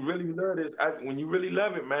 Because when you really love this, when you really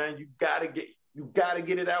love it, man, you gotta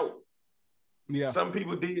get it out. Yeah. Some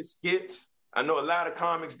people did skits. I know a lot of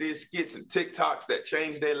comics did skits and TikToks that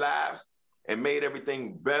changed their lives and made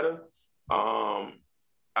everything better.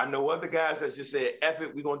 I know other guys that just said, F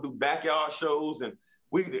it, we're going to do backyard shows. And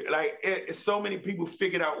it's so many people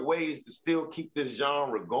figured out ways to still keep this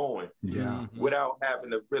genre going without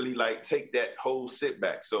having to really like take that whole sit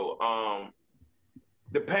back. So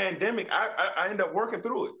the pandemic, I ended up working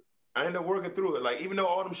through it. Like, even though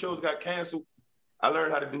all them shows got canceled, I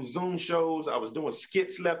learned how to do Zoom shows. I was doing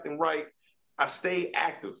skits left and right. I stayed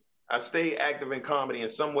active. In comedy in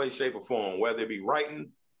some way, shape, or form, whether it be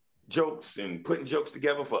writing jokes and putting jokes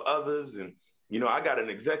together for others. And, you know, I got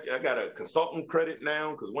a consultant credit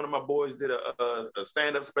now because one of my boys did a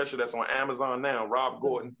stand-up special that's on Amazon now, Rob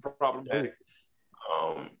Gordon, Problematic.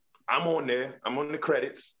 I'm on there. I'm on the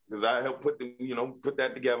credits because I helped put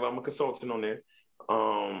that together. I'm a consultant on there.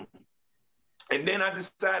 And then I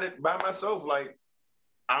decided by myself, like,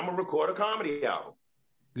 I'm gonna record a comedy album.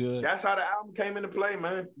 Good. That's how the album came into play,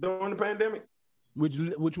 man, during the pandemic. Which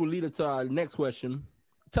will lead us to our next question.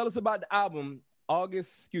 Tell us about the album. April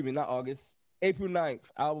 9th,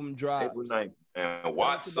 album drops. April 9th. And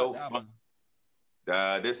what's so fun?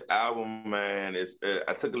 This album, man,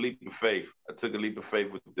 I took a leap of faith.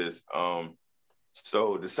 With this.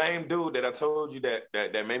 So the same dude that I told you that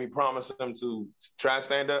made me promise him to try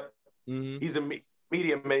stand up, he's a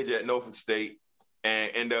media major at Norfolk State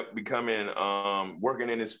and end up becoming working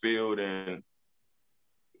in his field, and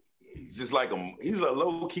he's just like he's a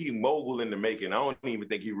low-key mogul in the making. I don't even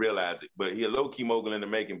think he realized it, but he a low-key mogul in the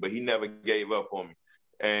making, but he never gave up on me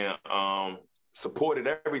and supported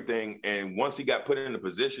everything. And once he got put in a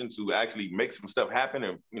position to actually make some stuff happen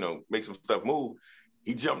and, you know, make some stuff move,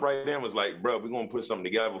 he jumped right in and was like, bro, we're going to put something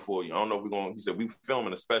together for you. I don't know if he said, we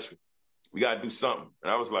filming a special. We got to do something.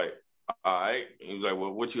 And I was like, all right. And he was like,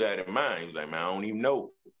 well, what you had in mind? He was like, man, I don't even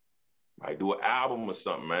know. I do an album or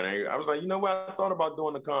something, man. I was like, you know what? I thought about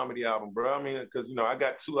doing a comedy album, bro. I mean, because, you know, I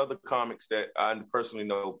got two other comics that I personally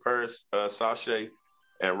know, Paris Sachet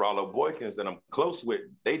and Rollo Boykins, that I'm close with.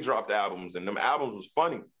 They dropped albums, and them albums was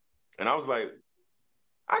funny. And I was like,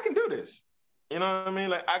 I can do this. You know what I mean?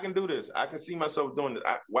 Like, I can do this. I can see myself doing it.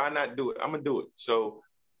 Why not do it? I'm going to do it. So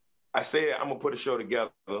I said, I'm going to put a show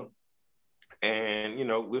together. And, you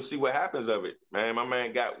know, we'll see what happens of it. Man, my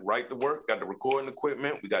man got right to work, got the recording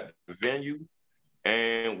equipment, we got the venue,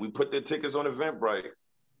 and we put the tickets on Eventbrite.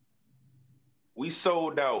 We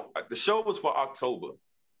sold out. The show was for October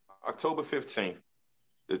 15th.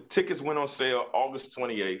 The tickets went on sale August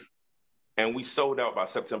 28th, and we sold out by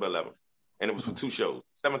September 11th. And it was for two shows,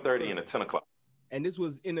 7:30 and 10 o'clock. And this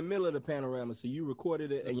was in the middle of the Panorama, so you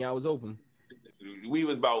recorded it and y'all was open. We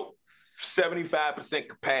was about 75%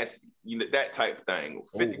 capacity, you know, that type of thing.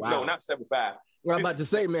 50, wow. No, not 75. Well, I'm about to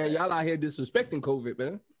say, man, y'all out here disrespecting COVID,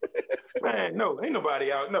 man. Man, no, ain't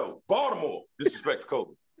nobody out. No, Baltimore disrespects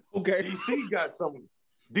COVID. Okay.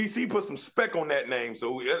 DC put some spec on that name,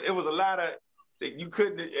 so it was a lot of that you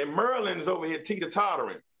couldn't. And Maryland is over here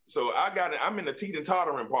teeter-tottering, so I'm in the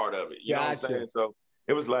teeter-tottering part of it. You know what I'm saying? So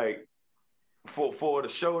it was like for the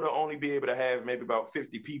show to only be able to have maybe about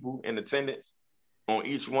 50 people in attendance on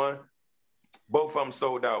each one. Both of them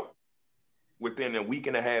sold out within a week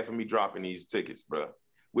and a half of me dropping these tickets, bro,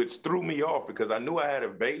 which threw me off because I knew I had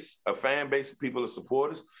a fan base of people, of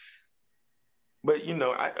supporters. But, you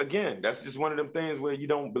know, again, that's just one of them things where you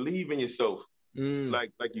don't believe in yourself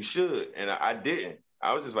like you should. And I didn't.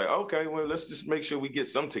 I was just like, okay, well, let's just make sure we get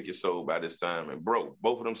some tickets sold by this time. And bro,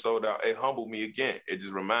 both of them sold out. It humbled me again. It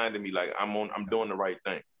just reminded me like I'm doing the right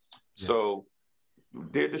thing. Yeah. So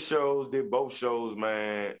did both shows,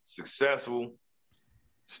 man, successful,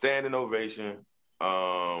 standing ovation.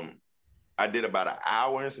 I did about an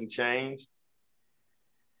hour and some change.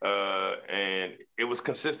 And it was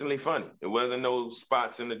consistently funny. It wasn't no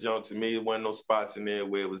spots in the junk. To me, it wasn't no spots in there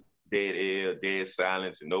where it was dead air, dead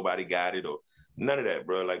silence, and nobody got it, or none of that,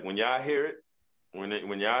 bro. Like when y'all hear it, when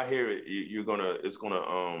y'all hear it, you'll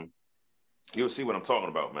see what I'm talking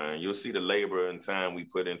about, man. You'll see the labor and time we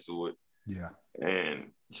put into it. Yeah.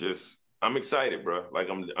 And just I'm excited, bro. Like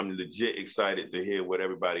I'm legit excited to hear what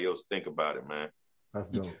everybody else think about it, man. That's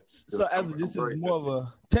dope. So this is more of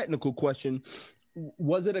a technical question.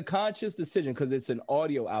 Was it a conscious decision? Because it's an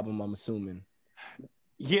audio album, I'm assuming.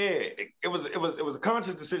 Yeah, it was a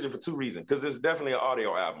conscious decision for two reasons. Because it's definitely an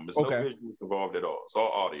audio album. There's no visuals involved at all. It's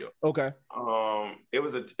all audio. Okay. It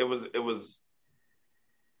was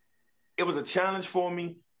a challenge for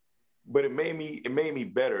me, but it made me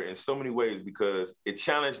better in so many ways because it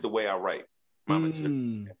challenged the way I write my material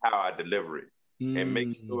and how I deliver it, and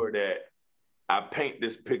make sure that I paint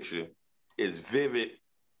this picture as vivid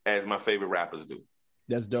as my favorite rappers do.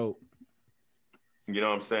 That's dope. You know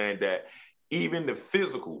what I'm saying? That even the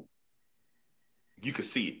physical, you could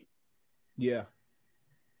see it. Yeah.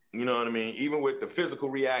 You know what I mean? Even with the physical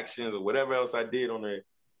reactions or whatever else I did on it,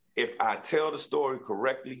 if I tell the story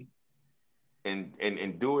correctly and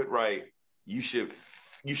do it right, you should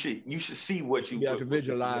see what you have to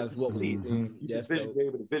visualize what we do. You should be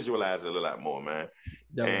able to visualize it a lot more, man.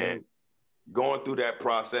 And going through that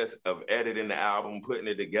process of editing the album, putting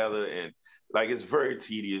it together, and like it's very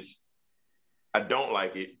tedious. I don't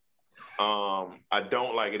like it. I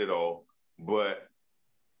don't like it at all. But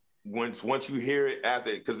once you hear it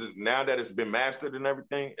after, because now that it's been mastered and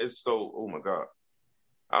everything, it's so, oh my God.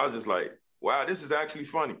 I was just like, wow, this is actually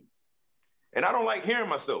funny. And I don't like hearing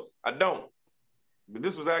myself. I don't. But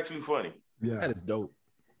this was actually funny. Yeah. That is dope.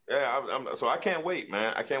 Yeah, so I can't wait,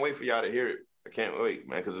 man. I can't wait for y'all to hear it. I can't wait,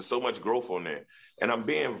 man, because there's so much growth on there. And I'm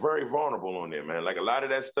being very vulnerable on there, man. Like a lot of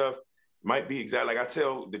that stuff might be exactly like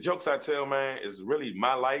the jokes I tell, man, is really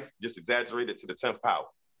my life, just exaggerated to the 10th power.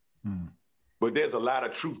 But there's a lot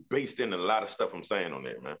of truth based in a lot of stuff I'm saying on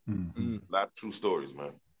there, man. A lot of true stories,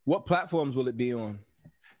 man. What platforms will it be on?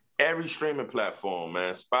 Every streaming platform,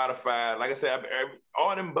 man. Spotify, like I said,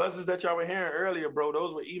 all them buzzes that y'all were hearing earlier, bro,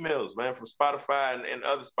 those were emails, man, from Spotify and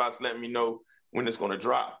other spots letting me know when it's going to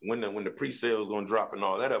drop, when the pre-sale is going to drop and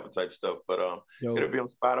all that other type of stuff. But it'll be on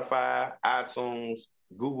Spotify, iTunes,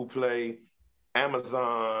 Google Play,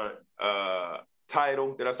 Amazon,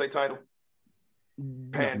 Tidal. Did I say Tidal?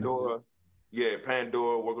 Pandora. Yeah,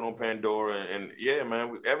 Pandora, working on Pandora. And yeah,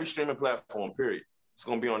 man, every streaming platform, period. It's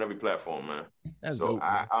going to be on every platform, man. That's so dope,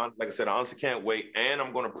 man. I like I said, I honestly can't wait. And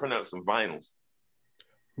I'm going to print out some vinyls.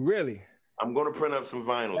 Really? I'm going to print up some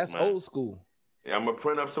vinyls, That's man. old school. Yeah, I'm going to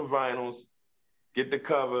print up some vinyls, get the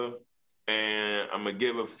cover, and I'm going to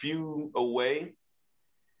give a few away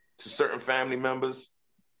to certain family members.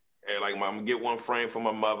 And like I'm going to get one frame for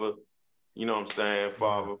my mother, you know what I'm saying,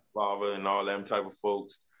 father, and all them type of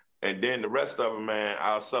folks. And then the rest of them, man,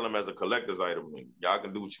 I'll sell them as a collector's item. Y'all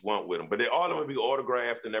can do what you want with them. But all of them will be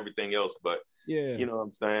autographed and everything else. But, you know what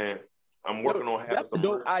I'm saying? I'm working on having that's a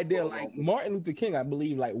dope idea. Like Martin Luther King, I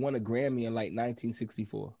believe, like won a Grammy in like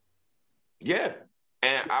 1964. Yeah.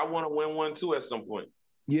 And I want to win one too at some point.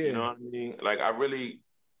 Yeah. You know what I mean? Like I really,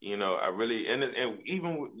 and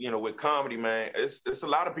even, with comedy, man, it's a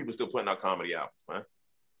lot of people still putting out comedy albums, man.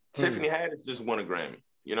 Tiffany Haddish just won a Grammy.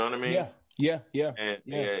 You know what I mean? Yeah. And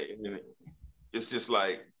it's just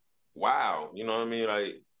like, wow, you know what I mean?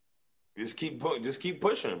 Like, just keep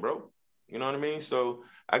pushing, bro. You know what I mean? So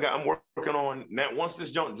I'm working on that. Once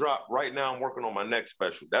this junk drop, right now I'm working on my next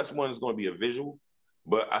special. That's when it's going to be a visual,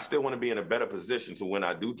 but I still want to be in a better position. So when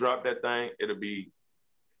I do drop that thing, it'll be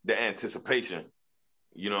the anticipation.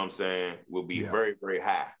 You know what I'm saying? Will be very, very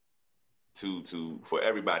high for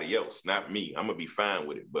everybody else, not me. I'm gonna be fine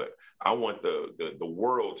with it, but I want the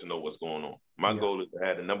world to know what's going on. My goal is to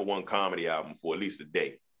have the #1 comedy album for at least a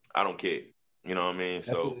day. I don't care. You know what I mean?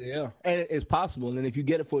 So and it's possible. And if you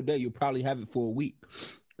get it for a day, you'll probably have it for a week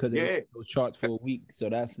because it goes charts for a week. So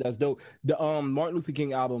that's dope. The Martin Luther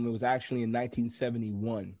King album, it was actually in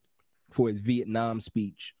 1971 for his Vietnam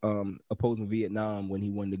speech, opposing Vietnam when he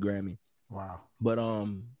won the Grammy. Wow. But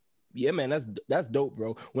yeah, man, that's dope,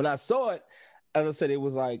 bro. When I saw it, as I said, it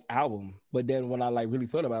was like album. But then when I like really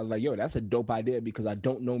thought about it, I was like, yo, that's a dope idea because I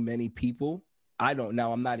don't know many people.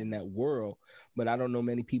 I'm not in that world, but I don't know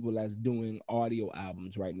many people that's doing audio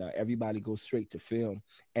albums right now. Everybody goes straight to film.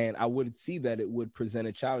 And I would see that it would present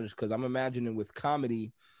a challenge because I'm imagining with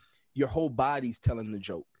comedy, your whole body's telling the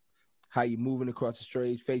joke. How you're moving across the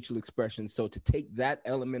stage, facial expressions. So to take that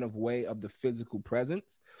element away of the physical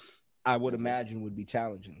presence, I would imagine would be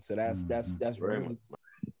challenging. So that's really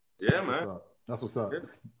man. That's what's up.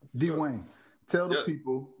 Dwayne, tell the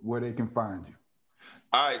people where they can find you.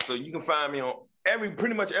 All right, so you can find me on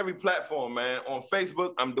pretty much every platform, man. On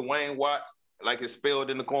Facebook, I'm Dwayne Watts, like it's spelled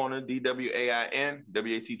in the corner, DWAIN,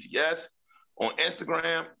 WATTS. On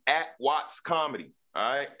Instagram, @WattsComedy.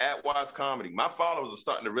 All right, @WattsComedy. My followers are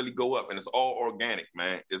starting to really go up, and it's all organic,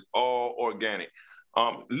 man. It's all organic.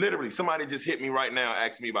 Literally, somebody just hit me right now,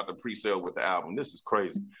 asked me about the pre-sale with the album. This is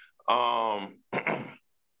crazy. And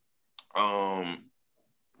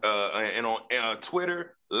on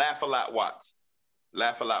Twitter, Laugh a Lot Watts.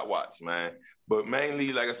 Laugh a Lot Watts, man. But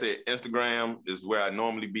mainly, like I said, Instagram is where I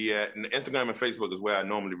normally be at. And Instagram and Facebook is where I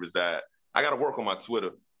normally reside. I got to work on my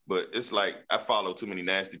Twitter, but it's like I follow too many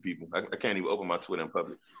nasty people. I can't even open my Twitter in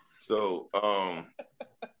public. So,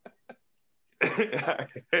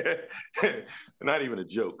 not even a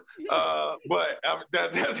joke. But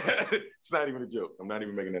it's not even a joke. I'm not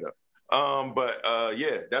even making it up.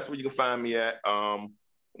 Yeah, that's where you can find me at.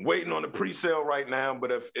 Waiting on the pre-sale right now, but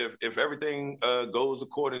if everything goes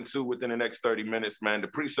according to within the next 30 minutes, man, the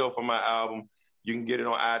pre-sale for my album, you can get it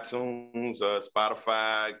on iTunes,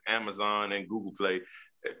 Spotify, Amazon, and Google Play.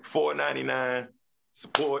 $4.99.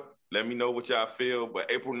 Support. Let me know what y'all feel. But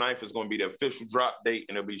April 9th is going to be the official drop date,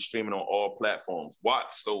 and it'll be streaming on all platforms.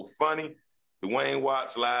 Watts So Funny, Dwayne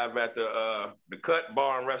Watts live at the Cut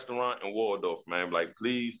Bar and Restaurant in Waldorf, man. Like,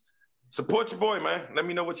 please. Support your boy, man. Let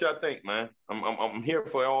me know what y'all think, man. I'm here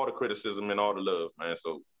for all the criticism and all the love, man.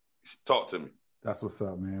 So talk to me. That's what's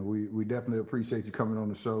up, man. We definitely appreciate you coming on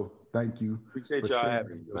the show. Thank you. Appreciate y'all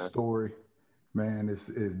having me, your man. Story, man,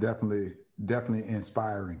 is definitely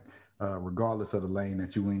inspiring, regardless of the lane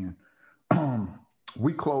that you in.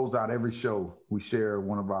 We close out every show. We share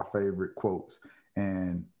one of our favorite quotes,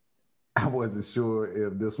 and I wasn't sure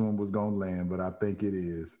if this one was gonna land, but I think it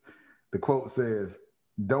is. The quote says,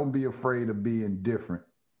 "Don't be afraid of being different.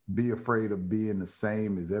 Be afraid of being the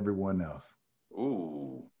same as everyone else."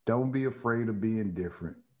 Ooh. Don't be afraid of being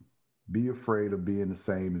different. Be afraid of being the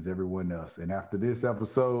same as everyone else. And after this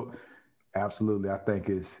episode, absolutely, I think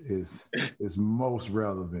is most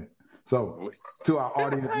relevant. So to our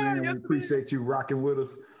audience, man, we appreciate you rocking with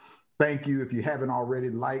us. Thank you. If you haven't already,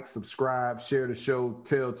 like, subscribe, share the show,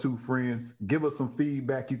 tell 2 friends, give us some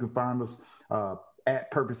feedback. You can find us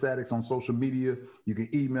at Purpose Addicts on social media. You can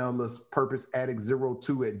email us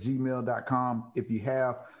purposeaddict02@gmail.com. If you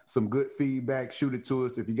have some good feedback, shoot it to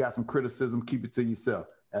us. If you got some criticism, keep it to yourself.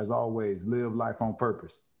 As always, live life on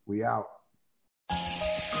purpose. We out.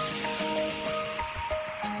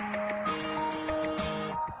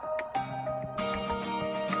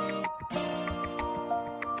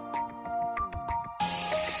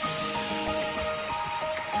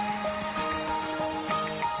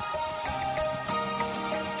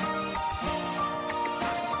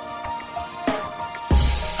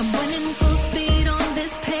 I'm running full